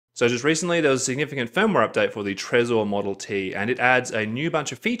So just recently there was a significant firmware update for the Trezor Model T, and it adds a new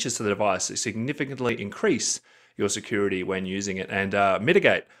bunch of features to the device that significantly increase your security when using it and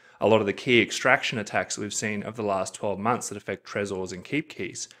mitigate a lot of the key extraction attacks that we've seen over the last 12 months that affect Trezors and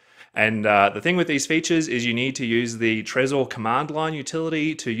Keepkeys. And the thing with these features is you need to use the Trezor command line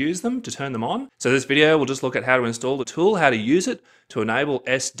utility to use them, to turn them on. So this video will just look at how to install the tool, how to use it to enable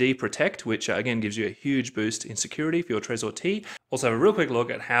SD Protect, which again gives you a huge boost in security for your Trezor T. Also have a real quick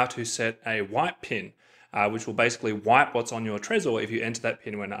look at how to set a wipe pin, which will basically wipe what's on your Trezor if you enter that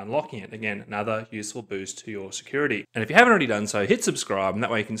pin when unlocking it. Again, another useful boost to your security. And if you haven't already done so, hit subscribe, and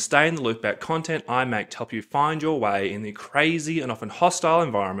that way you can stay in the loop about content I make to help you find your way in the crazy and often hostile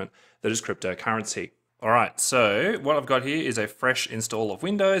environment that is cryptocurrency. Alright, so what I've got here is a fresh install of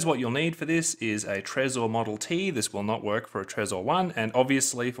Windows. What you'll need for this is a Trezor Model T. This will not work for a Trezor 1, and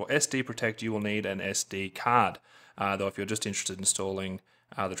obviously for SD Protect you will need an SD card. Though if you're just interested in installing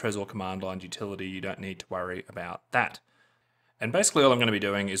the Trezor command line utility, you don't need to worry about that. And basically all I'm going to be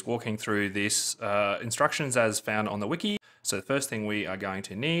doing is walking through this instructions as found on the wiki. So the first thing we are going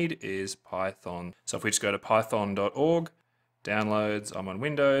to need is Python. So if we just go to python.org, downloads, I'm on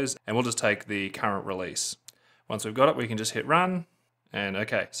Windows, and we'll just take the current release. Once we've got it, we can just hit run. And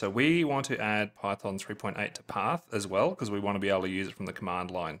okay, so we want to add Python 3.8 to path as well, because we want to be able to use it from the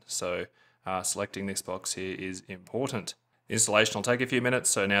command line. So selecting this box here is important. The installation will take a few minutes,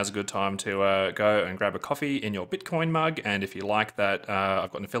 so now's a good time to go and grab a coffee in your Bitcoin mug. And if you like that,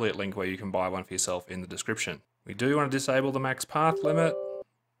 I've got an affiliate link where you can buy one for yourself in the description. We do want to disable the max path limit,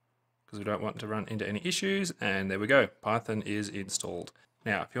 because we don't want to run into any issues, and there we go, Python is installed.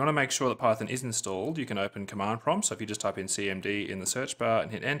 Now, if you want to make sure that Python is installed, you can open command prompt. So if you just type in CMD in the search bar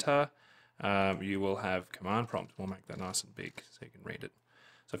and hit enter, you will have command prompt. We'll make that nice and big so you can read it.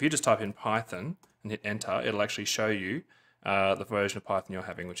 So if you just type in Python and hit enter, it'll actually show you the version of Python you're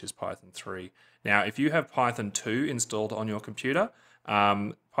having, which is Python 3. Now, if you have Python 2 installed on your computer,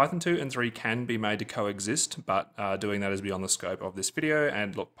 Python 2 and 3 can be made to coexist, but doing that is beyond the scope of this video.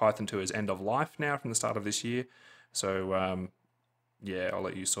 And look, Python 2 is end of life now from the start of this year. So yeah, I'll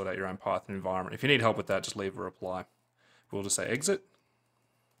let you sort out your own Python environment. If you need help with that, just leave a reply. We'll just say exit.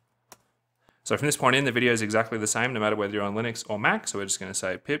 So from this point in, the video is exactly the same, no matter whether you're on Linux or Mac. So we're just going to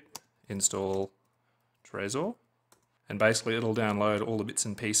say pip install Trezor. And basically it'll download all the bits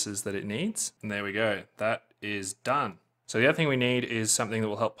and pieces that it needs. And there we go, that is done. So the other thing we need is something that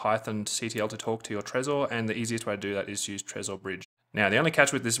will help Python CTL to talk to your Trezor, and the easiest way to do that is to use Trezor Bridge. Now, the only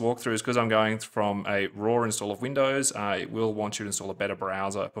catch with this walkthrough is because I'm going from a raw install of Windows, it will want you to install a better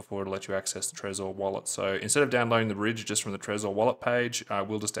browser before it'll let you access the Trezor wallet. So instead of downloading the Bridge just from the Trezor wallet page,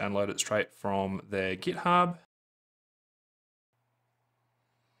 we'll just download it straight from their GitHub.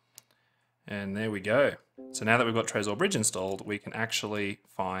 And there we go. So now that we've got Trezor Bridge installed, we can actually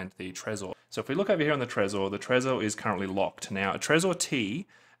find the Trezor. So if we look over here on the Trezor is currently locked. Now, a Trezor T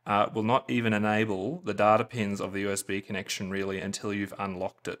will not even enable the data pins of the USB connection really until you've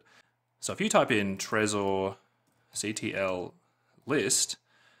unlocked it. So if you type in TrezorCTL list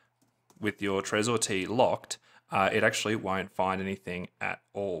with your Trezor T locked, it actually won't find anything at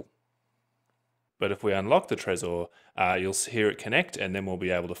all. But if we unlock the Trezor, you'll hear it connect, and then we'll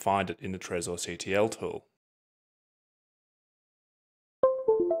be able to find it in the TrezorCTL tool.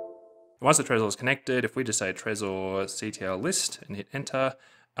 Once the Trezor is connected, if we just say TrezorCTL list and hit enter,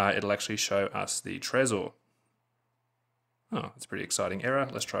 it'll actually show us the Trezor. Oh, that's a pretty exciting error.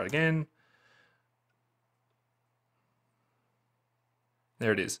 Let's try it again.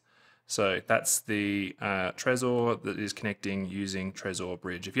 There it is. So that's the Trezor that is connecting using Trezor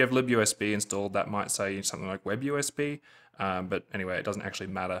Bridge. If you have libUSB installed, that might say something like WebUSB, but anyway, it doesn't actually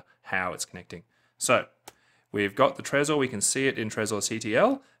matter how it's connecting. So we've got the Trezor, we can see it in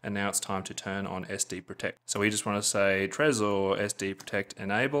TrezorCTL, and now it's time to turn on SD Protect. So we just want to say Trezor SD Protect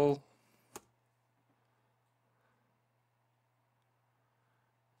enable.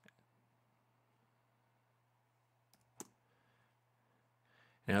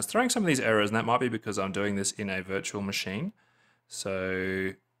 Now it's throwing some of these errors, and that might be because I'm doing this in a virtual machine.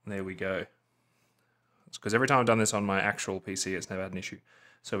 So there we go. It's because every time I've done this on my actual PC, it's never had an issue.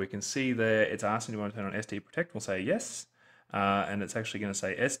 So we can see there, it's asking, do you want to turn on SD Protect? We'll say yes. And it's actually going to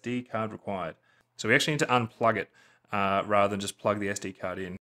say SD card required. So we actually need to unplug it rather than just plug the SD card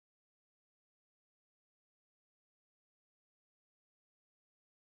in.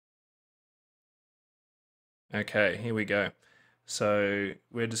 Okay, here we go. So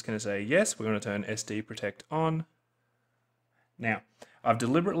we're just going to say yes, we're going to turn SD Protect on. Now, I've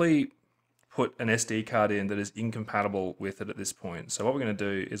deliberately put an SD card in that is incompatible with it at this point. So what we're going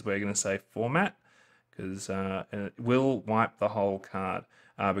to do is we're going to say format because it will wipe the whole card.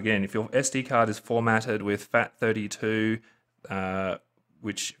 But again, if your SD card is formatted with FAT32,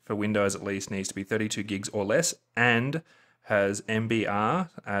 which for Windows at least needs to be 32 gigs or less, and has MBR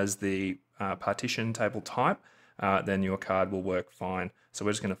as the partition table type, then your card will work fine. So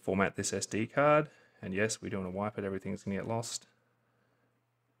we're just going to format this SD card, and yes, we don't want to wipe it, everything's going to get lost.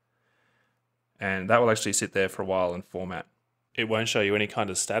 And that will actually sit there for a while and format. It won't show you any kind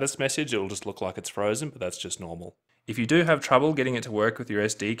of status message, it'll just look like it's frozen, but that's just normal. If you do have trouble getting it to work with your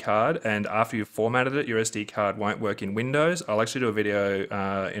SD card, and after you've formatted it, your SD card won't work in Windows, I'll actually do a video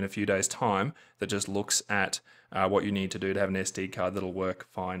in a few days' time that just looks at what you need to do to have an SD card that'll work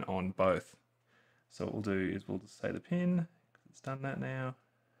fine on both. So what we'll do is we'll just say the pin, because it's done that now.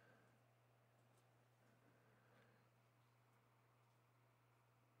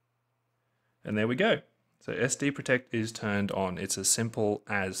 And there we go. So SD Protect is turned on. It's as simple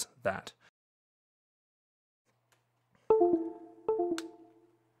as that.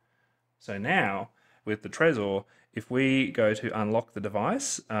 So now, with the Trezor, if we go to unlock the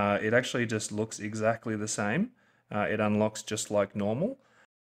device, it actually just looks exactly the same. It unlocks just like normal.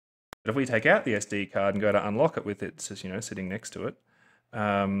 But if we take out the SD card and go to unlock it with it, sitting next to it,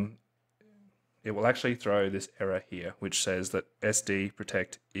 it will actually throw this error here, which says that SD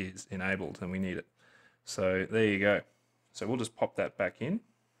Protect is enabled and we need it. So there you go. So we'll just pop that back in.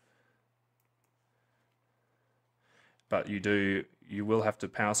 But you will have to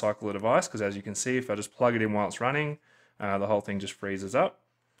power cycle the device, because as you can see, if I just plug it in while it's running, the whole thing just freezes up.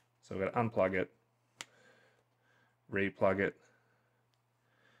 So we've got to unplug it, replug it,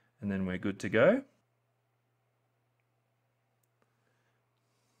 and then we're good to go.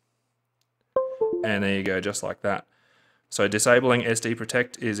 And there you go, just like that. So disabling SD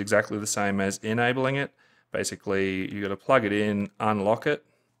Protect is exactly the same as enabling it. Basically, you got to plug it in, unlock it,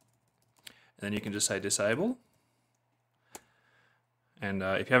 and then you can just say disable. And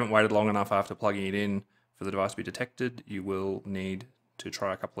if you haven't waited long enough after plugging it in for the device to be detected, you will need to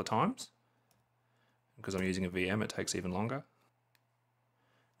try a couple of times. Because I'm using a VM, it takes even longer.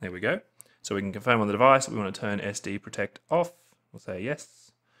 There we go. So we can confirm on the device that we want to turn SD Protect off. We'll say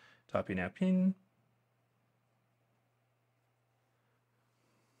yes, type in our PIN.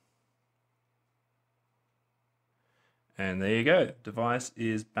 And there you go, device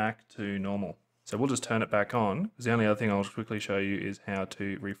is back to normal. So we'll just turn it back on, because the only other thing I'll quickly show you is how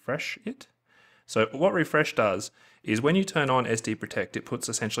to refresh it. So what refresh does is when you turn on SD Protect, it puts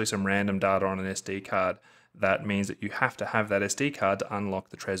essentially some random data on an SD card. That means that you have to have that SD card to unlock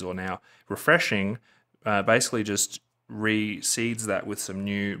the Trezor. Now, refreshing basically just reseeds that with some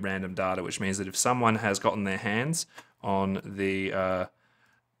new random data, which means that if someone has gotten their hands on the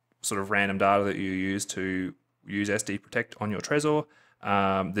sort of random data that you use to use SD Protect on your Trezor,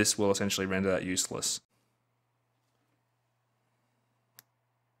 this will essentially render that useless.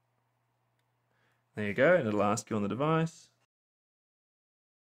 There you go, and it'll ask you on the device.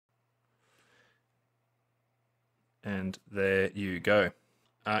 And there you go.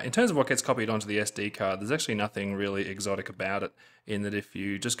 In terms of what gets copied onto the SD card, there's actually nothing really exotic about it, in that if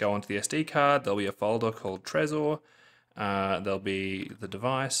you just go onto the SD card, there'll be a folder called Trezor, there'll be the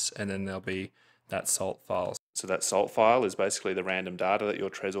device, and then there'll be that salt file. So that salt file is basically the random data that your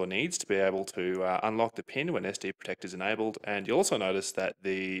Trezor needs to be able to unlock the PIN when SD Protect is enabled. And you'll also notice that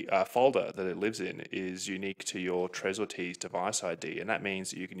the folder that it lives in is unique to your Trezor T's device ID. And that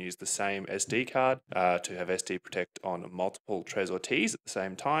means that you can use the same SD card to have SD Protect on multiple Trezor T's at the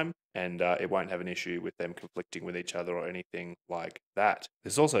same time. And it won't have an issue with them conflicting with each other or anything like that.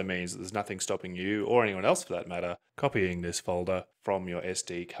 This also means that there's nothing stopping you, or anyone else for that matter, copying this folder from your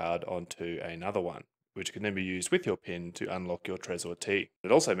SD card onto another one, which can then be used with your PIN to unlock your Trezor T.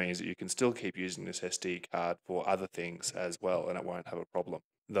 It also means that you can still keep using this SD card for other things as well, and it won't have a problem.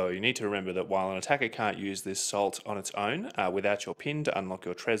 Though you need to remember that while an attacker can't use this salt on its own without your PIN to unlock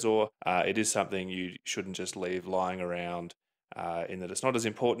your Trezor, it is something you shouldn't just leave lying around, in that it's not as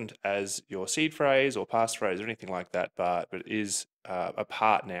important as your seed phrase or passphrase or anything like that, but it is a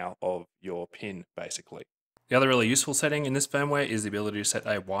part now of your PIN, basically. The other really useful setting in this firmware is the ability to set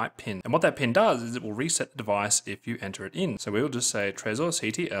a wipe pin. And what that pin does is it will reset the device if you enter it in. So we will just say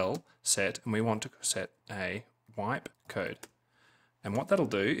TrezorCTL set, and we want to set a wipe code. And what that'll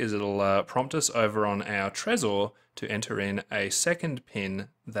do is it'll prompt us over on our Trezor to enter in a second pin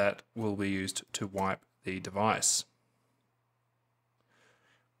that will be used to wipe the device.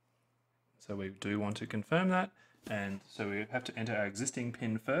 So we do want to confirm that. And so we have to enter our existing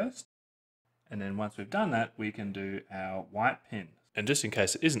pin first. And then once we've done that, we can do our wipe pin. And just in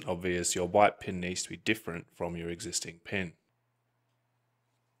case it isn't obvious, your wipe pin needs to be different from your existing pin.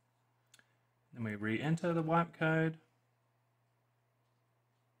 Then we re-enter the wipe code.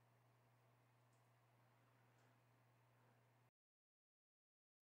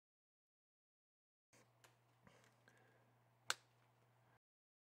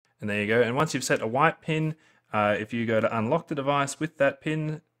 And there you go. And once you've set a wipe pin, if you go to unlock the device with that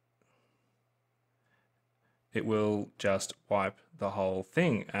pin, it will just wipe the whole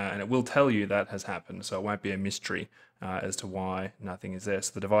thing, and it will tell you that has happened, so it won't be a mystery as to why nothing is there.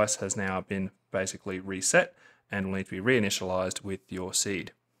 So the device has now been basically reset and will need to be reinitialized with your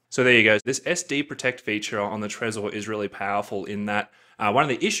seed. So there you go. This SD Protect feature on the Trezor is really powerful in that one of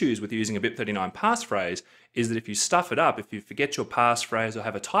the issues with using a BIP39 passphrase is that if you stuff it up, if you forget your passphrase or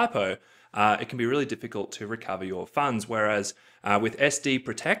have a typo, it can be really difficult to recover your funds. Whereas with SD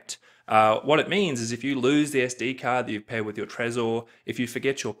Protect, what it means is if you lose the SD card that you've paired with your Trezor, if you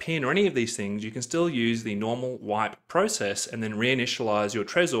forget your PIN or any of these things, you can still use the normal wipe process and then reinitialize your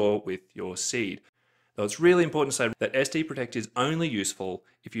Trezor with your seed. Though it's really important to say that SD Protect is only useful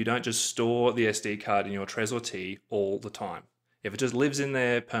if you don't just store the SD card in your Trezor T all the time. If it just lives in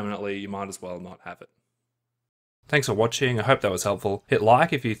there permanently, you might as well not have it. Thanks for watching. I hope that was helpful. Hit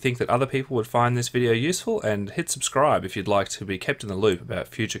like if you think that other people would find this video useful, and hit subscribe if you'd like to be kept in the loop about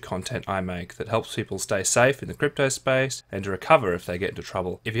future content I make that helps people stay safe in the crypto space and to recover if they get into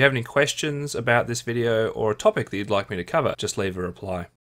trouble. If you have any questions about this video or a topic that you'd like me to cover, just leave a reply.